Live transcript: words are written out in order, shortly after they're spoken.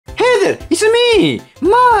It's me,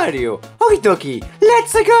 Mario. Okie dokie,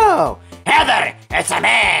 let's go. Heather, it's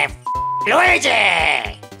me, Luigi.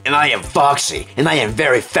 And I am Foxy, and I am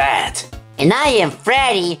very fat. And I am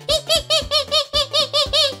Freddy.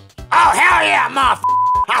 Oh, hell yeah, motherf***!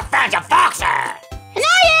 I found your Foxy! And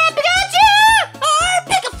I am Pikachu! Or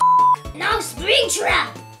Pikachu! No,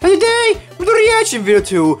 Springtrap! And today, with a reaction video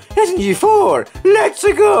to Resident Evil 4. Let's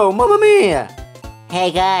go, mamma mia! Hey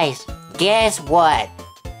guys, guess what?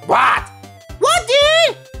 What? What,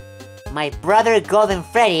 dude? My brother Golden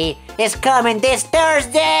Freddy is coming this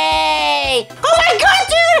Thursday! Oh my god,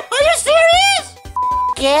 dude! Are you serious?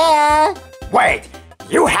 Yeah. Wait,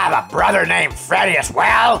 you have a brother named Freddy as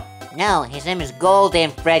well? No, his name is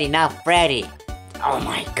Golden Freddy, not Freddy. Oh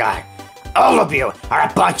my god. All of you are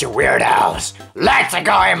a bunch of weirdos. Let's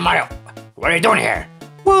go in Mario. What are you doing here?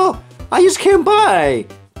 Well, I just came by.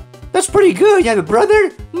 That's pretty good. You have a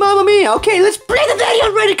brother? Mamma mia. Okay, let's play the video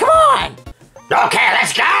already. Come on. Okay,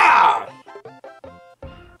 let's go.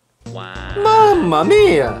 Wow. Mamma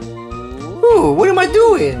mia. Ooh, what am I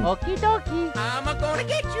doing? Okie dokie. I'm gonna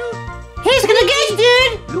get you. He's gonna get you,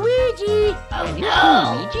 dude! Luigi. Oh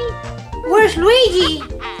no! Luigi? Where's Luigi?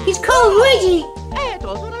 He's called Luigi.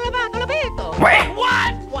 Eto, sono lavato, l'abito. Wait.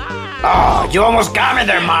 What? Wow. Oh, you almost got me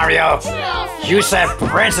there, Mario. You said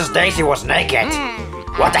Princess Daisy was naked.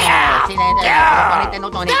 What the hell? Yeah.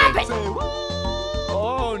 Stop it!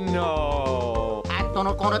 Oh no.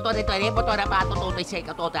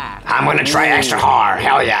 I'm gonna try extra hard.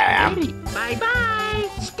 Hell yeah, I am. Bye bye.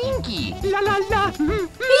 Stinky. La la la.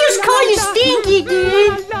 He just called you stinky,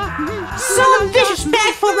 dude. So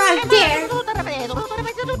disrespectful right there.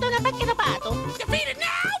 Defeated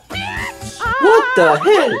now, bitch. What the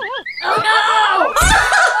hell? Oh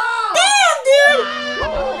Damn, dude!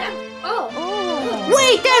 no!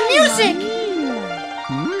 Wait, that music!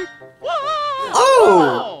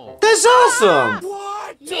 Oh, that's awesome.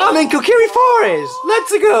 I'm in Kokiri Forest.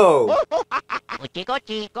 Let's go.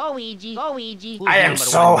 Go Luigi. I am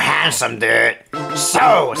so handsome, dude.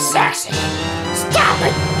 So sexy. Stop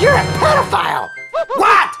it! You're a pedophile!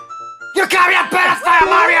 What? You call me a pedophile,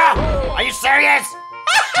 Mario? Are you serious?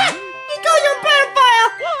 He called you a pedophile!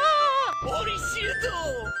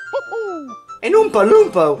 And Oompa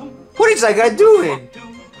Loompa, what is that guy doing?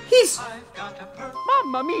 He's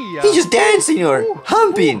Mamma mia. just dancing or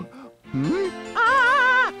humping.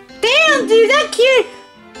 Damn, dude, that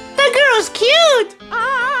girl's cute!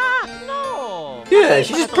 No. Yeah,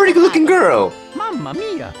 she's just a pretty good looking girl. Mamma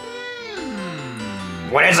mia.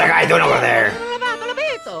 What is that guy doing over there? Lavato,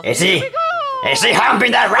 l'abito. Is he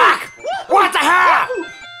humping that rock? What the hell?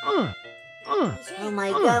 Oh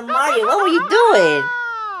my god, Mario, what were you doing?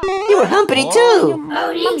 You were humping it too!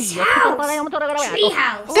 Odin's house!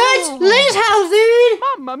 Treehouse! That's Link's house, dude!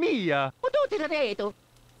 Mamma mia.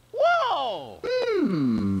 Whoa.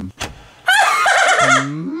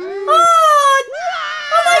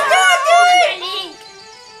 Oh my god, dude! Link!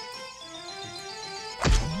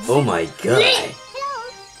 Oh my god.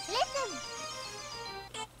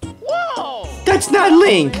 Whoa. That's not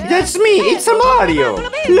Link. That's me. It's a Mario.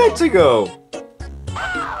 Let's go.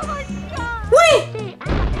 Wait!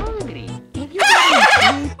 I'm hungry.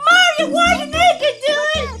 Mario, why are you naked,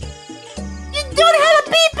 dude? You don't have a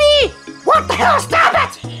pee-pee! What the hell? Stop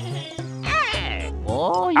it!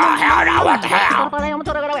 Oh, hell no, what the hell?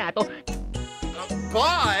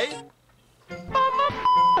 Bye.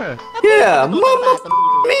 Yeah, Mamma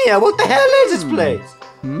mia. What the hell is this place?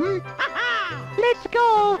 Let's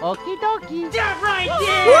go. Okie dokie. I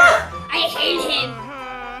hate him!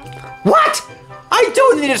 What? I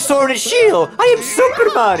don't need a sword and shield. I am Super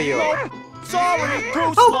Mario. Sorry,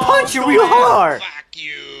 I'll punch you real hard. Fuck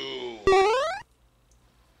you.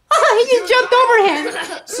 He just jumped over him!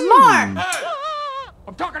 Smart!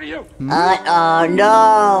 I'm talking to you. Oh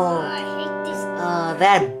no! I hate this. Oh,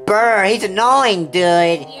 that bird, he's annoying,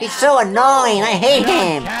 dude. He's so annoying, I hate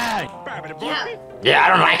him. Yeah, Yeah, I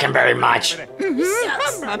don't like him very much. he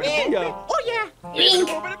sucks. Oh yeah. Link,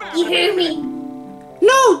 you hear me?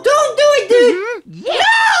 No, don't do it, dude!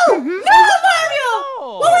 No! No, Mario!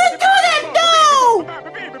 Why would you do that? No!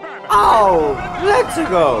 Oh, let's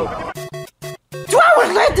go. 2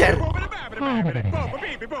 hours later.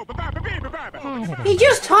 He's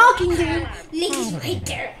just talking, dude. Link is right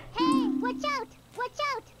there. Hey, watch out! Watch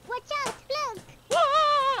out! Watch out! Look!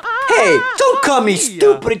 Hey, don't call me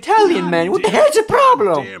stupid Italian man. What the hell's the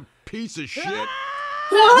problem? Damn piece of shit.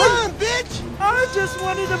 What? Bitch! I just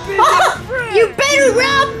wanted to be Oh, you better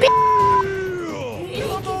run, bitch!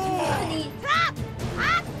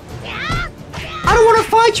 I don't want to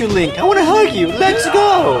fight you, Link. I want to hug you. Let's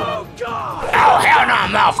go. Oh, hell no,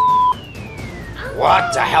 mouth.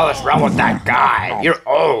 What the hell is wrong with that guy? You're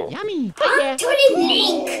old. Yummy. I'm turning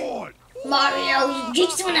Link. Mario, you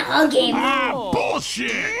just wanna hug him.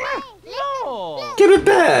 Bullshit. No. Give it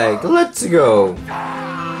back. Let's go.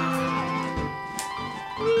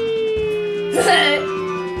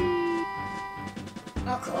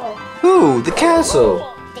 Oh, cool. Ooh, the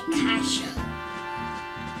castle. The castle.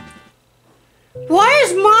 Why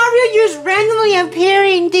is Mario just randomly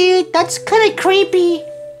appearing, dude? That's kind of creepy.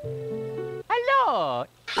 Hello.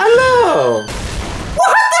 Hello.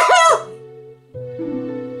 What the hell?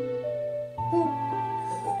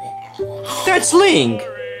 That's Link.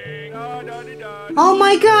 Oh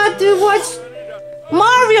my god, dude, what's...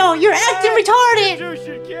 Mario, you're acting retarded. You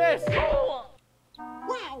should kiss.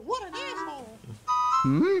 Wow, what an asshole!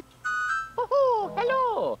 Hmm? Oh,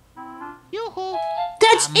 hello. Yoo-hoo.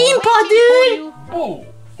 That's Impa, dude. Oh.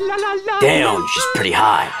 La la la. Damn, she's pretty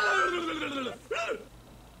high.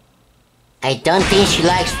 I don't think she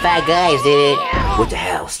likes fat guys, dude. What the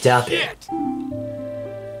hell? Stop it.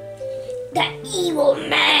 The evil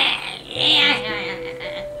man.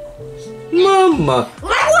 Mama.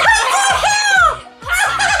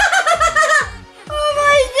 Oh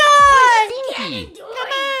my god! Pinky,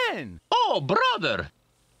 come on. Oh, brother.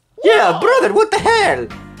 Yeah, brother, what the hell?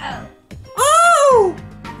 Oh!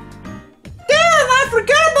 Damn, I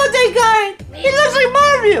forgot about that guy! He looks like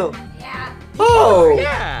Mario! Yeah. Oh,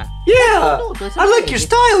 Yeah. yeah. I like your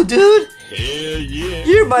style, dude. Hell yeah.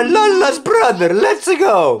 You're my Lala's brother. Let's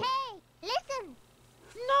go. Hey, listen.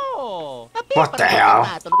 No. What the hell?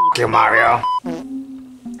 Kill Mario.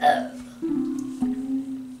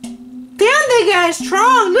 Damn, that guy's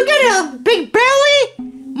strong! Look at him! Big belly!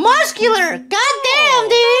 Muscular! Goddamn,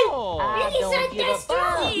 dude! Oh. He's not that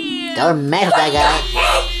strong. Don't mess with that guy.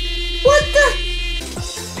 What the?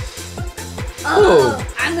 Oh,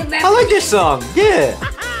 I'm the I like this song. Yeah.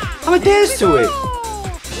 I'm gonna dance to it. Oh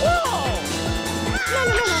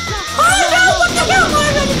no! What the hell,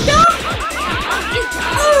 Mario? No!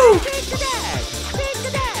 Oh!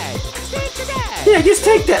 Yeah, just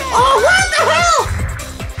take that. Oh, what the hell?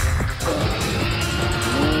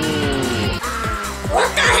 What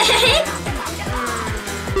the heck?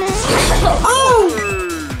 Oh!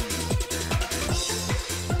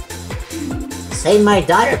 Save my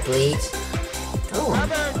daughter, please. Oh.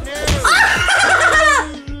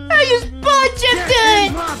 I just punched him,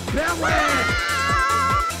 dude!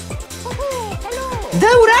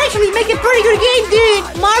 That would actually make a pretty good game, dude!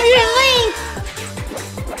 Mario and Link!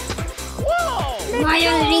 Mario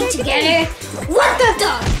and Link together? What the?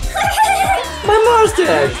 My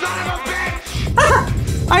mustache.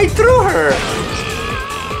 I threw her.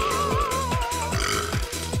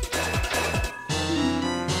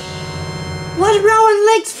 What's wrong with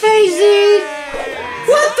Link's face, dude?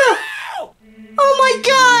 What the? Oh my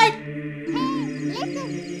god!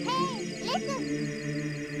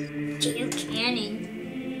 Two cannon.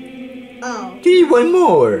 Oh. Give me one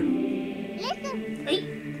more. Wait.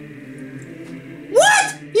 What?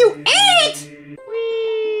 You ate it?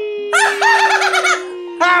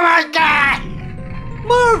 Oh my god!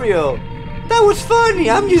 Mario, that was funny.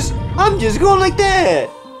 I'm just going like that.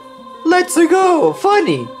 Let's go.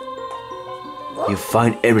 Funny. You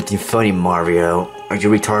find everything funny, Mario. Are you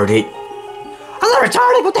retarded? I'm not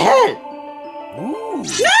retarded, what the hell? Ooh.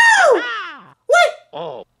 No! What?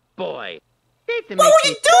 Oh, boy. Why would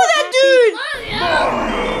you do that, dude?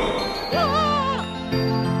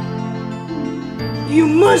 You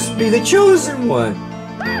must be the chosen one.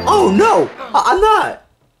 Oh no, I'm not.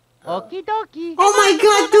 Okie dokie. Oh my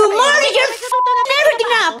god, dude, Mario, you're f***ing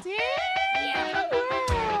everything up!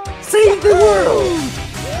 Save the world.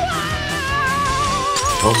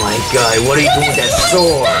 Oh my god, what are you doing with that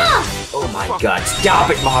sword? Oh my god,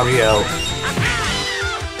 stop it, Mario.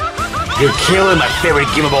 You're killing my favorite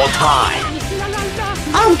game of all time.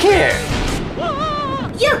 I don't care.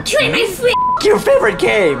 You're killing my friend. Your favorite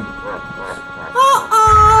game.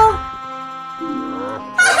 Uh-oh!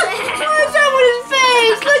 What's up with his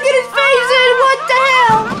face? Look at his face, dude, what the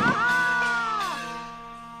hell?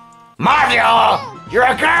 Mario! You're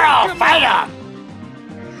a girl! Fight him!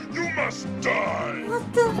 You must die.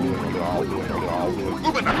 What the?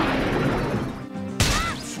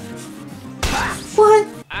 What?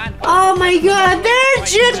 Oh my god, they're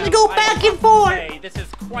just go back and forth! Hey, this is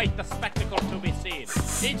quite the spectacle to be seen.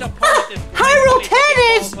 Each opponent is Hyrule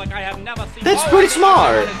tennis! like I have never seen. That's pretty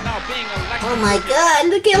smart. Is now being elected. Oh my god,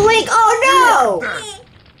 look at Link! Oh no!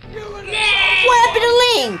 What happened to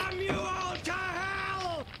Link?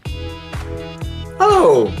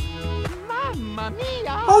 Oh, Mamma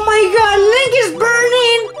mia. Oh my god, Link is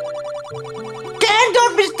burning!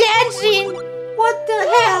 Gandalf is dancing! What the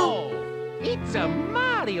hell? Oh, it's a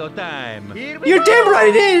Mario time. You're damn right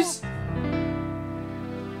it is.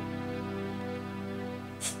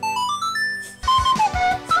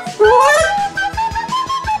 What?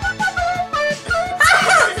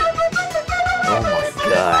 Oh my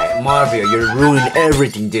god, Mario, you're ruining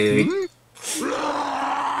everything, dude.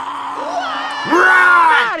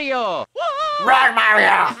 Mario! Run,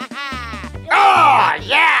 Mario! Oh,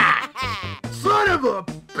 yeah! Son of a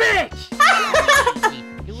bitch!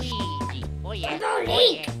 Luigi. Oh yeah.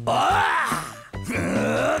 Link.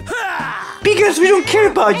 Because we don't care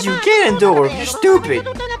about you, Ganondorf. You're stupid.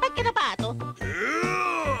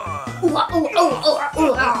 Ooh, ooh, ooh, ooh,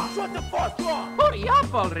 ooh. Hurry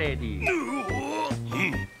up already!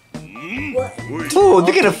 Oh,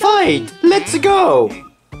 they're gonna fight. Let's go.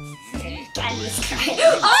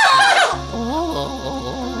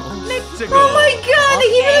 Let's go! Oh my god,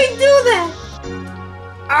 did he really do that?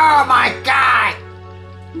 Oh my god!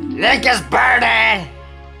 Link is burning!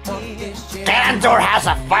 Ganondorf has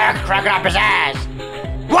a firecracker up his ass!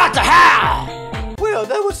 What the hell? Well,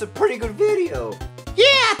 that was a pretty good video.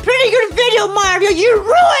 Yeah, pretty good video, Mario. You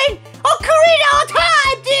ruined Ocarina all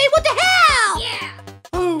time, dude. What the hell? Yeah.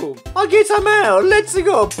 Oh, I guess I'm out. Let's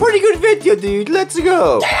go. Pretty good video, dude. Let's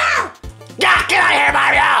go. Yeah, get out of here,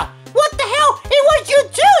 Mario! What the hell? It was you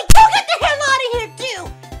too. You get the hell out of here, too.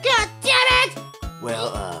 God damn it. Well,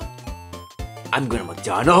 I'm going to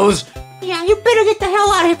McDonald's. Yeah, you better get the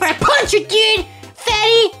hell out of here before I punch you, dude.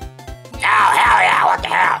 Fatty. Oh, hell yeah, what the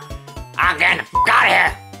hell? I'm getting the f*** out of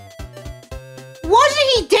here! Wasn't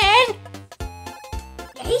he dead?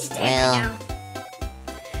 Yeah, he's dead now.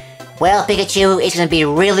 Well, Pikachu, it's gonna be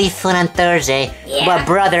really fun on Thursday. Yeah. My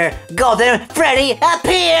brother, Golden Freddy,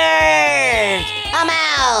 appeared! I'm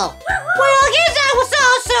out! Well, I guess that was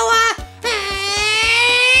also,